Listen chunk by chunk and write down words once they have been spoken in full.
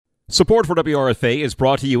Support for WRFA is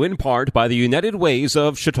brought to you in part by the United Ways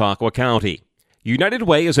of Chautauqua County. United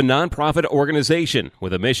Way is a nonprofit organization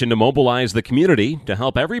with a mission to mobilize the community to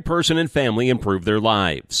help every person and family improve their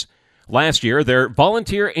lives. Last year, their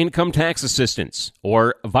Volunteer Income Tax Assistance,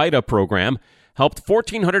 or VITA program, helped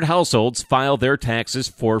 1,400 households file their taxes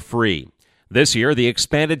for free. This year, the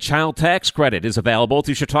expanded child tax credit is available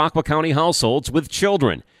to Chautauqua County households with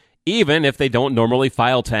children, even if they don't normally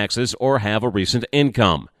file taxes or have a recent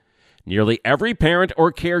income. Nearly every parent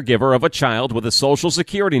or caregiver of a child with a Social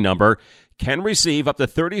Security number can receive up to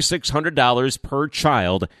 $3,600 per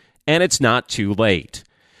child, and it's not too late.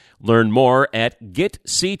 Learn more at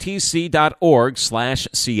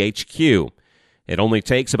getctc.org/CHQ. It only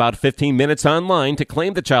takes about 15 minutes online to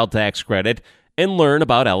claim the child tax credit and learn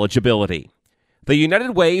about eligibility. The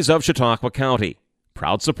United Ways of Chautauqua County,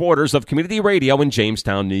 proud supporters of community radio in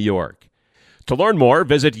Jamestown, New York. To learn more,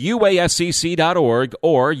 visit uascc.org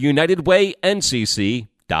or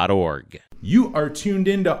unitedwayncc.org. You are tuned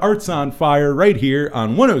in to Arts on Fire right here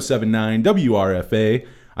on 107.9 WRFA.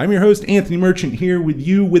 I'm your host, Anthony Merchant, here with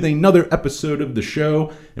you with another episode of the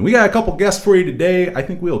show. And we got a couple guests for you today. I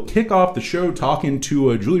think we'll kick off the show talking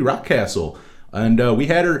to Julie Rockcastle. And we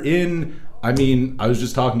had her in, I was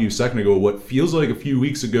just talking to you a second ago, what feels like a few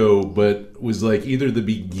weeks ago, but was like either the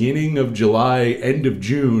beginning of July, end of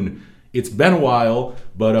June. It's been a while,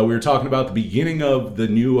 but we were talking about the beginning of the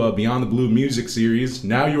new Beyond the Blue music series.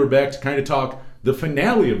 Now you are back to kind of talk the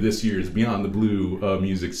finale of this year's Beyond the Blue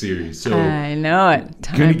music series. So I know it.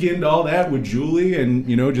 Gonna get into all that with Julie and,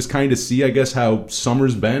 just kind of see, I guess, how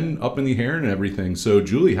summer's been up in the Heron and everything. So,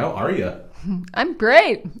 Julie, how are you? I'm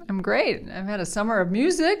great. I've had a summer of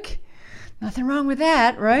music. Nothing wrong with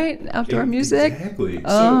that, right? Outdoor music. Exactly.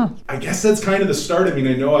 So I guess that's kind of the start. I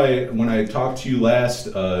know when I talked to you last,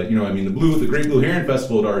 the Great Blue Heron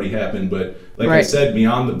Festival had already happened, but like I said,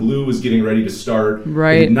 Beyond the Blue was getting ready to start.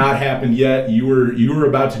 Right. It had not happened yet. You were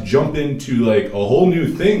about to jump into like a whole new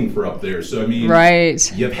thing for up there. So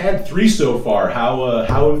right. You've had 3 so far.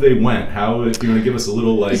 How have they went? How, if you want to give us a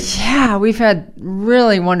little Yeah, we've had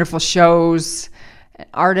really wonderful shows,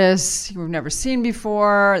 artists we've never seen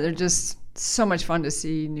before. They're just so much fun to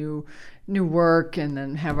see new work and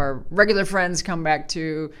then have our regular friends come back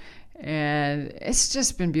too. And it's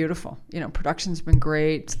just been beautiful. Production's been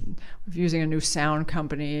great. We're using a new sound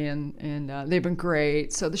company and they've been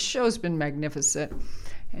great. So the show's been magnificent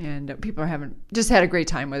and people are just had a great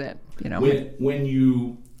time with it.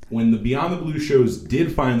 When the Beyond the Blue shows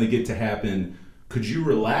did finally get to happen, could you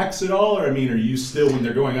relax at all? Or, are you still, when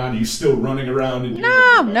they're going on, are you still running around? And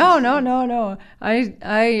No.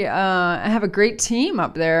 I have a great team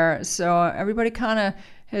up there. So everybody kind of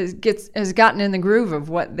has gotten in the groove of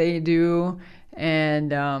what they do.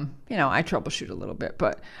 And, I troubleshoot a little bit.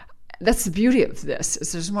 But that's the beauty of this,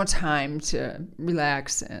 is there's more time to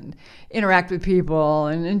relax and interact with people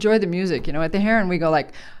and enjoy the music. At the Heron, we go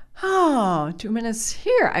like, 2 minutes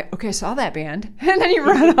here. I saw that band. And then you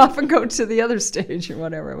run off and go to the other stage or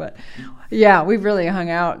whatever. But yeah, we've really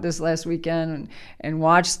hung out this last weekend and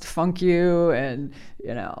watched Funk You and,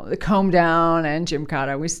 the Comb Down and Jim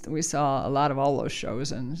Cotta. We saw a lot of all those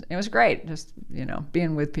shows and it was great. Just,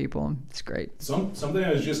 being with people. It's great. Something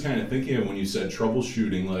I was just kind of thinking of when you said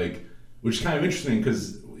troubleshooting, which is kind of interesting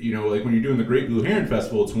because, when you're doing the Great Blue Heron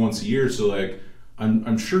Festival, it's once a year. So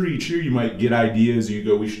I'm sure each year you might get ideas. You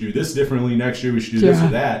go, we should do this differently next year. We should do this or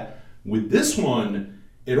that. With this one,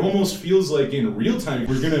 it almost feels like in real time.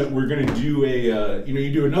 We're gonna do a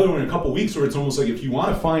you do another one in a couple weeks where it's almost like if you want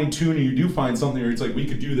to fine tune and you do find something where it's like we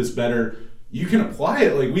could do this better, you can apply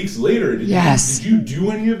it weeks later. Did you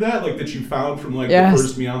do any of that that you found from the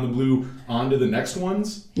first Beyond the Blue onto the next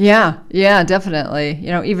ones? Yeah, definitely.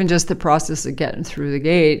 Even just the process of getting through the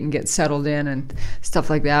gate and get settled in and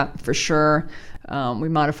stuff like that, for sure. We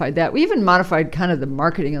modified that. We even modified kind of the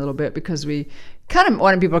marketing a little bit because we kind of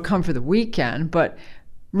wanted people to come for the weekend, but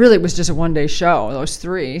really it was just a one-day show, those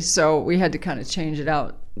 3. So we had to kind of change it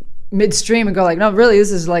out midstream and go no, really,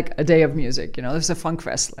 this is a day of music. There's a Funk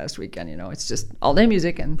Fest last weekend. It's just all-day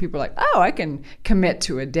music, and people are like, I can commit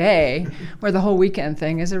to a day, where the whole weekend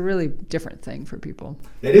thing is a really different thing for people.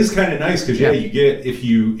 That is kind of nice because you get if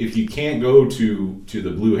you can't go to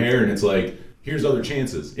the Blue Heron, it's here's other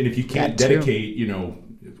chances. And if you can't dedicate,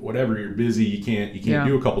 whatever, you're busy, you can't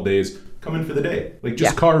do a couple days, come in for the day.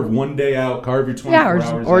 Carve one day out, carve your 24 hours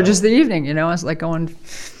or out. just the evening, it's like going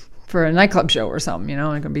for a nightclub show or something,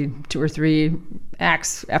 it can be 2 or 3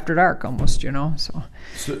 acts after dark almost, So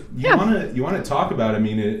you want to talk about, I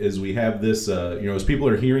mean, as we have this, as people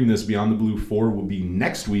are hearing this, Beyond the Blue 4 will be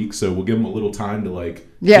next week, so we'll give them a little time to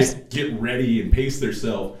get ready and pace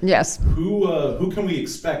themselves. Yes. Who can we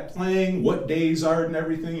expect playing? What days are it and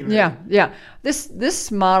everything? Right? Yeah.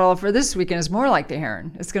 This model for this weekend is more like the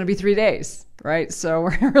Heron. It's going to be 3 days. Right, so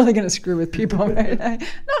we're really going to screw with people. Right?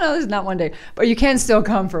 No, this is not 1 day, but you can still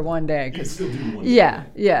come for 1 day. You can still do 1 day.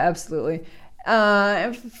 Yeah, absolutely.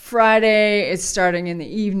 Friday, it's starting in the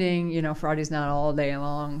evening. Friday's not all day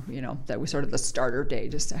long. That was sort of the starter day,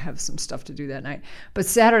 just to have some stuff to do that night. But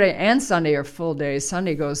Saturday and Sunday are full days.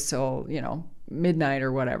 Sunday goes till midnight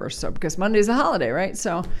or whatever. So because Monday's a holiday, right?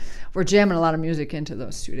 So we're jamming a lot of music into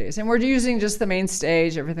those 2 days, and we're using just the main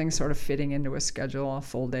stage. Everything's sort of fitting into a schedule. A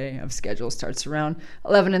full day of schedule starts around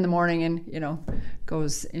 11 in the morning, and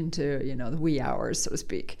goes into the wee hours, so to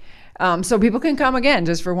speak. So people can come again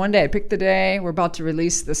just for 1 day. Pick the day. We're about to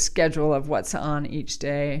release the schedule of what's on each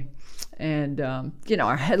day, and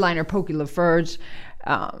our headliner Pokey LaFerge.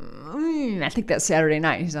 I think that's Saturday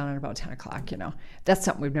night. He's on at about 10 o'clock. That's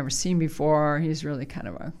something we've never seen before. He's really kind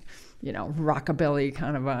of a, rockabilly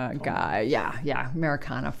kind of a guy. Yeah,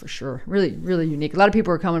 Americana for sure. Really, really unique. A lot of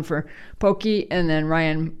people are coming for Pokey, and then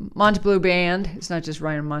Ryan Monteblue Band. It's not just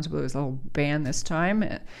Ryan Monteblue, it's the whole band this time.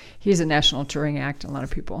 He's a national touring act, and a lot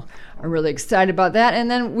of people are really excited about that. And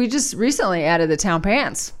then we just recently added the Town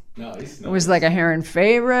Pants. Nice. It was like a Heron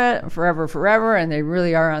favorite forever, and they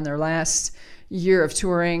really are on their last year of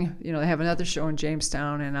touring. They have another show in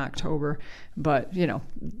Jamestown in October, but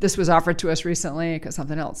this was offered to us recently because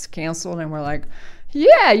something else canceled, and we're like,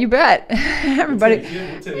 yeah, you bet. Everybody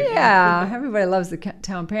loves the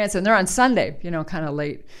Town Pants, and they're on Sunday, kind of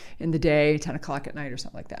late in the day, 10 o'clock at night or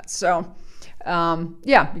something like that. So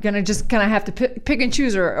you're gonna just kind of have to pick and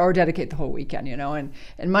choose or dedicate the whole weekend,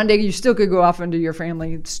 and Monday you still could go off and do your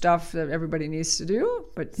family stuff that everybody needs to do,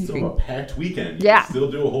 but still a packed weekend. You can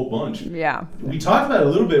still do a whole bunch. Yeah, we talked about it a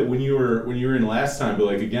little bit when you were in last time, but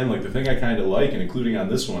the thing I kind of like, and including on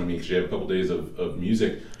this one, I mean, because you have a couple days of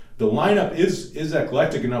music, the lineup is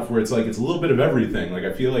eclectic enough where it's a little bit of everything.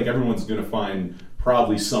 I feel like everyone's gonna find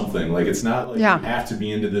probably something. It's not like you have to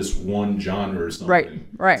be into this one genre or something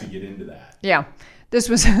right. to get into that. Yeah. It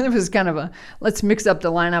was kind of a, let's mix up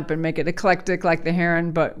the lineup and make it eclectic like the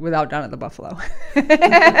Heron, but without Down at the Buffalo.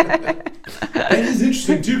 That is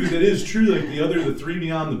interesting, too, because it is true. The 3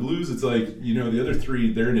 Beyond the Blues, it's the other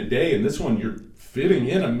 3, they're in a day, and this one you're fitting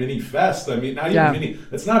in a mini fest. I mean, not even mini.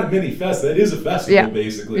 That's not a mini fest. That is a festival,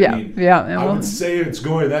 basically. Yeah. I mean, yeah. I would say it's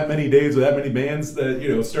going that many days with that many bands that,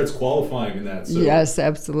 it starts qualifying in that. So. Yes,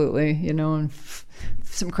 absolutely. And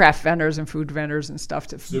some craft vendors and food vendors and stuff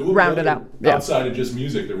to round it out. Outside of just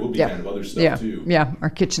music, there will be kind of other stuff too. Yeah, our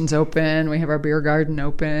kitchen's open. We have our beer garden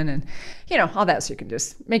open, and all that. So you can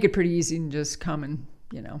just make it pretty easy and just come and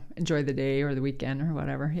enjoy the day or the weekend or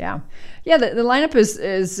whatever. Yeah. The lineup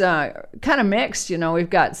is kind of mixed. We've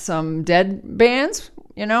got some dead bands,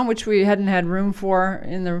 which we hadn't had room for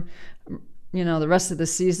in the the rest of the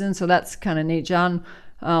season. So that's kind of neat. John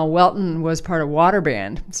Welton was part of Water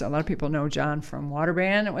Band, so a lot of people know John from Water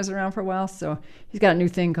Band. It was around for a while, so he's got a new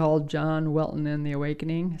thing called John Welton and the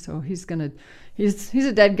Awakening. So he's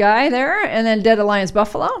a dead guy there, and then Dead Alliance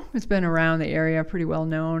Buffalo. It's been around the area, pretty well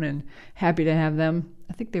known, and happy to have them.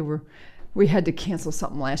 I think we had to cancel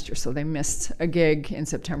something last year, so they missed a gig in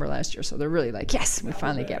September last year. So they're really like, yes, we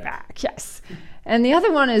finally get back, yes. And the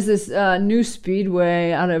other one is this New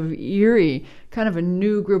Speedway out of Erie, kind of a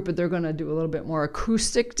new group, but they're going to do a little bit more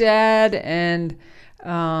acoustic dead. And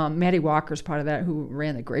Maddie Walker's part of that, who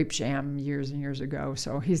ran the Grape Jam years and years ago.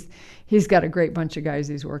 So he's got a great bunch of guys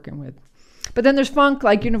he's working with. But then there's funk,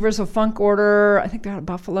 like Universal Funk Order. I think they're out of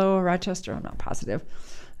Buffalo or Rochester. I'm not positive.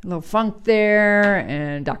 A little funk there,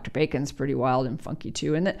 and Dr. Bacon's pretty wild and funky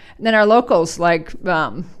too. And then our locals like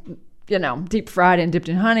Deep Fried and Dipped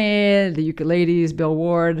in Honey, the Ukuleles, Bill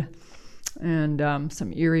Ward, and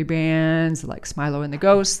some Erie bands like Smilo and the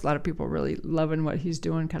Ghosts. A lot of people really loving what he's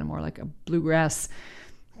doing, kind of more like a bluegrass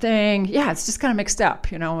thing. Yeah, it's just kind of mixed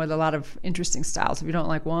up, with a lot of interesting styles. If you don't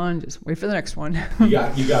like one, just wait for the next one. you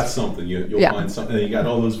got something. You'll find something. You got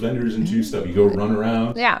all those vendors and stuff. You go run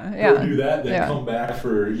around. Go do that. Then come back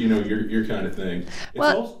for your kind of thing.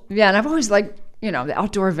 And I've always liked. The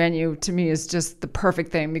outdoor venue to me is just the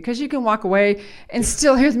perfect thing because you can walk away and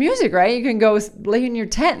still hear the music, right? You can go lay in your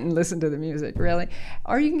tent and listen to the music, really.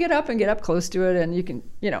 Or you can get up close to it, and you can,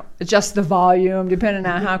 adjust the volume depending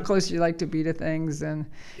on how close you like to be to things. And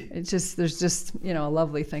there's just, a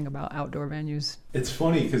lovely thing about outdoor venues. It's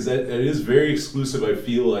funny because that is very exclusive, I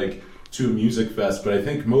feel like, to a music fest, but I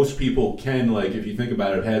think most people can, like, if you think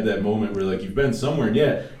about it, have had that moment where, like, you've been somewhere and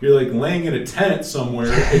you're like laying in a tent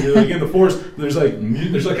somewhere and you're like in the forest, there's like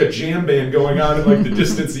a jam band going on in like the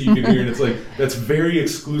distance that you can hear, and it's like, that's very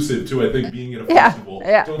exclusive to, I think, being at a festival.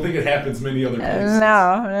 Yeah. Don't think it happens many other places.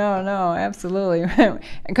 No, absolutely.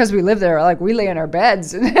 Because we live there, like, we lay in our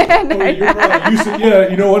beds. You're probably used to, yeah,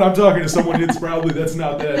 you know what, I'm talking to someone that's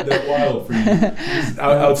not that wild for you. Just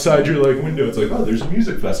outside your like window, it's like, oh, there's a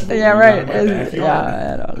music festival. Yeah, right. I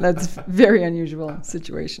know. That's a very unusual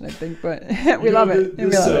situation, I think, but we love it. We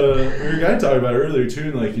were kind of talking about it earlier too,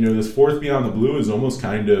 and like, this 4th Beyond the Blue is almost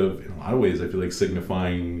kind of, in a lot of ways, I feel like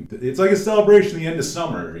signifying, it's like a celebration of the end of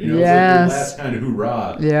summer. It's like the last kind of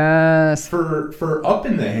hoorah. Yes. For up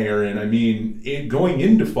in the Heron, I mean, going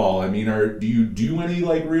into fall, I mean, do you do any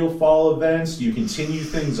like real fall events? Do you continue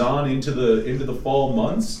things on into the fall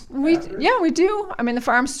months? We do. I mean, the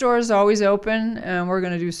farm store is always open, and we're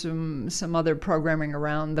going to do some other programming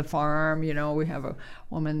around the farm. We have a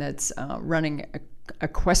woman that's running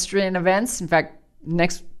equestrian events. In fact,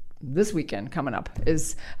 this weekend coming up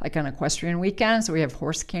is like an equestrian weekend. So we have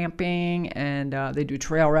horse camping, and they do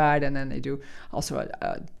trail ride, and then they do also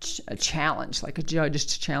a challenge, like a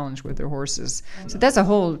judged challenge with their horses. So that's a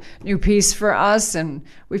whole new piece for us, and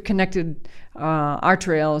we've connected our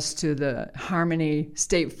trails to the Harmony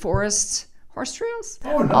State Forest horse trails.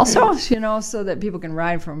 Oh, nice. Also, so that people can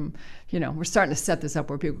ride from, we're starting to set this up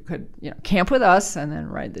where people could, camp with us and then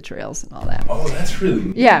ride the trails and all that. Oh, that's really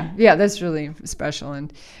neat. Yeah, that's really special.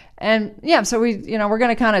 And yeah, so we're going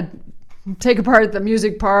to kind of take apart the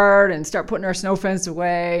music part and start putting our snow fence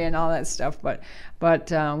away and all that stuff. But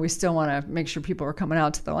we still want to make sure people are coming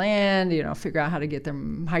out to the land, figure out how to get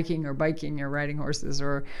them hiking or biking or riding horses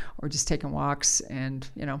or just taking walks and,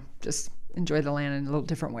 just enjoy the land in a little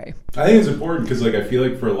different way. I think it's important because, like, I feel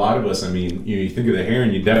like for a lot of us, I mean, you think of the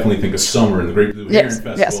Heron, you definitely think of summer and the Great Blue Heron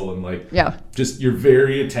Festival, and like, just you're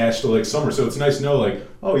very attached to like summer. So it's nice to know, like,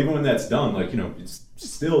 oh, even when that's done, like, it's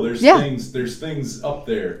still there's things up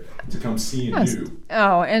there to come see and do.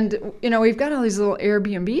 Oh, and we've got all these little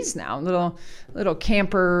Airbnbs now, little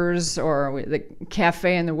campers, or the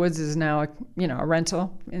cafe in the woods is now a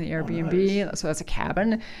rental in the Airbnb. Oh, nice. So that's a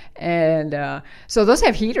cabin, and so those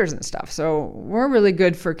have heaters and stuff. So we're really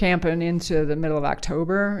good for camping into the middle of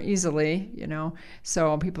October easily.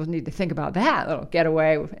 So people need to think about that little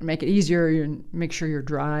getaway and make it easier. You make sure you're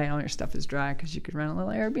dry, all your stuff is dry, because you could rent a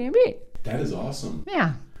little Airbnb. That is awesome.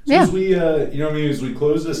 Yeah. So as we, as we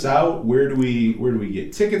close this out, where do we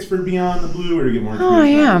get tickets for Beyond the Blue? Where do we get more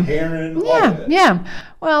information on Heron? Yeah.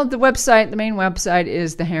 Well, the main website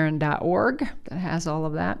is theheron.org. That has all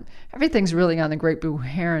of that. Everything's really on the Great Blue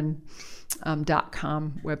Heron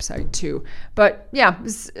 .com website too. But yeah,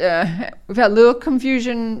 we've had a little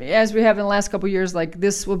confusion as we have in the last couple of years. Like,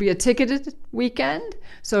 this will be a ticketed weekend,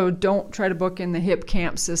 so don't try to book in the HIP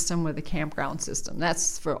camp system with the campground system.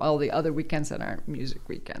 That's for all the other weekends that aren't music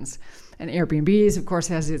weekends. And Airbnbs, of course,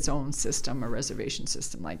 has its own system, a reservation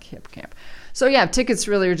system like HIP Camp. So yeah, tickets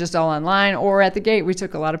really are just all online or at the gate. We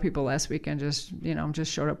took a lot of people last weekend, just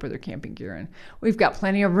showed up with their camping gear, and we've got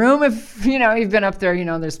plenty of room. If you've been up there,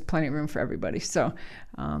 there's plenty of room for everybody. So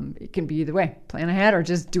it can be either way. Plan ahead or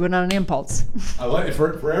just do it on an impulse. I like it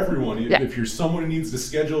for everyone. If you're someone who needs to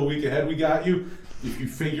schedule a week ahead, we got you. If you're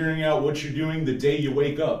figuring out what you're doing the day you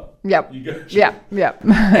wake up. Yep. Yep.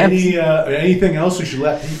 Anything else we should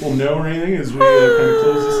let people know or anything as we kind of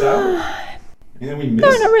close this out? Anything we missed?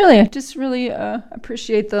 No, not really. I just really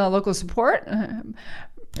appreciate the local support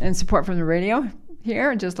and support from the radio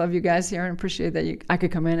here. I just love you guys here and appreciate that I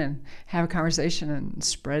could come in and have a conversation and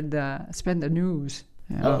spread the news.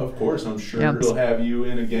 Yeah. Of course, I'm sure we'll have you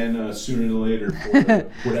in again sooner than later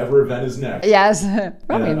for whatever event is next. Yes,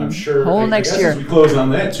 probably I'm sure. Whole next year. As we close on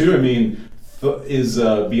that too, I mean, is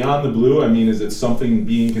Beyond the Blue? I mean, is it something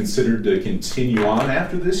being considered to continue on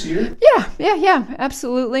after this year? Yeah,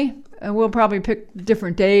 absolutely. We'll probably pick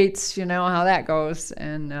different dates, how that goes,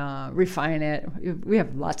 and refine it. We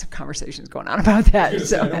have lots of conversations going on about that.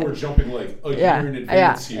 I know we're jumping like a year in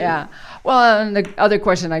advance here. Yeah. Well, and the other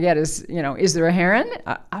question I get is, is there a Heron?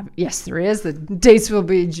 Yes, there is. The dates will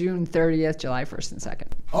be June 30th, July 1st, and 2nd.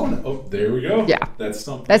 Oh, no. Oh, there we go. Yeah. That's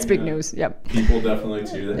something. That's big news. Yep. People definitely like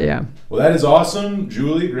to hear that. Yeah. Well, that is awesome.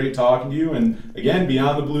 Julie, great talking to you. And again,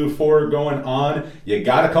 Beyond the Blue 4 going on. You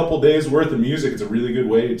got a couple days worth of music. It's a really good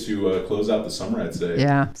way to close out the summer, I'd say.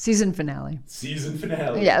 Yeah. Season finale. Season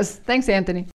finale. Yes. Thanks, Anthony.